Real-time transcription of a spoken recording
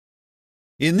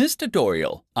In this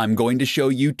tutorial, I'm going to show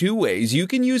you 2 ways you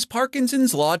can use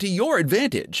Parkinson's Law to your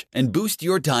advantage and boost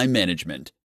your time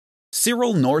management.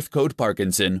 Cyril Northcote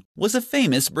Parkinson was a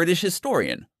famous British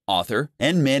historian, author,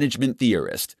 and management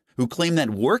theorist who claimed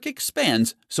that work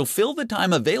expands, so fill the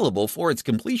time available for its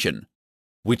completion,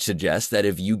 which suggests that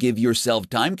if you give yourself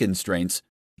time constraints,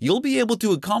 you'll be able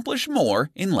to accomplish more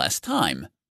in less time.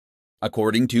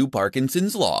 According to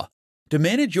Parkinson's Law, to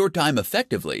manage your time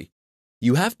effectively,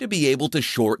 you have to be able to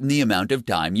shorten the amount of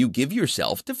time you give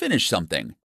yourself to finish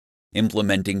something.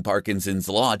 Implementing Parkinson's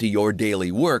Law to your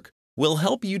daily work will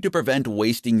help you to prevent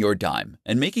wasting your time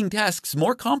and making tasks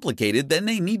more complicated than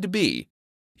they need to be.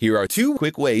 Here are 2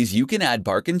 quick ways you can add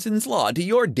Parkinson's Law to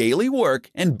your daily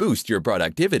work and boost your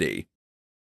productivity.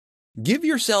 Give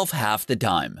yourself half the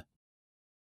time.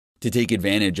 To take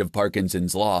advantage of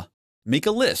Parkinson's Law, make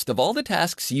a list of all the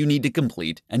tasks you need to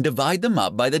complete and divide them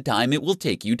up by the time it will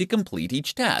take you to complete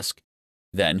each task.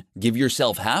 Then, give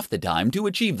yourself half the time to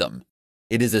achieve them.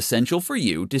 It is essential for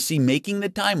you to see making the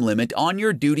time limit on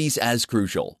your duties as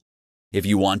crucial. If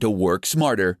you want to work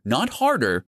smarter, not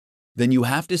harder, then you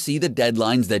have to see the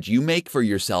deadlines that you make for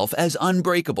yourself as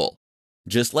unbreakable,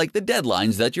 just like the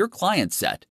deadlines that your clients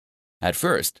set. At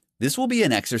first, this will be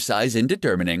an exercise in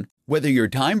determining whether your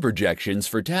time projections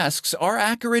for tasks are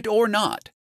accurate or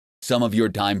not. Some of your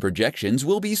time projections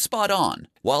will be spot on,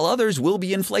 while others will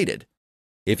be inflated.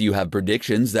 If you have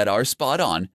predictions that are spot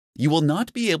on, you will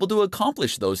not be able to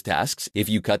accomplish those tasks if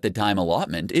you cut the time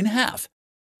allotment in half,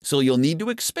 so you'll need to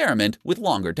experiment with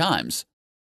longer times.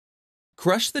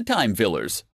 Crush the time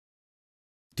fillers.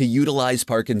 To utilize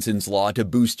Parkinson's Law to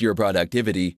boost your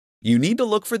productivity, you need to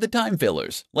look for the time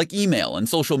fillers, like email and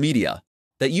social media,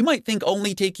 that you might think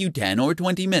only take you 10 or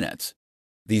 20 minutes.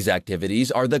 These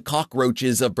activities are the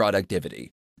cockroaches of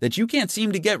productivity that you can't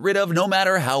seem to get rid of no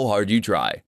matter how hard you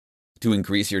try. To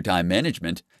increase your time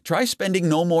management, try spending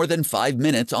no more than 5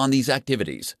 minutes on these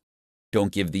activities.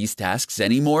 Don't give these tasks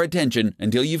any more attention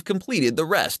until you've completed the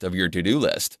rest of your to-do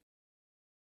list.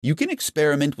 You can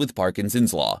experiment with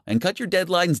Parkinson's Law and cut your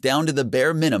deadlines down to the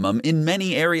bare minimum in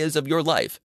many areas of your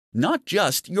life, not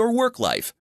just your work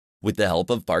life. With the help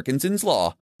of Parkinson's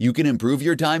Law, you can improve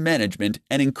your time management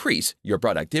and increase your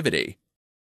productivity.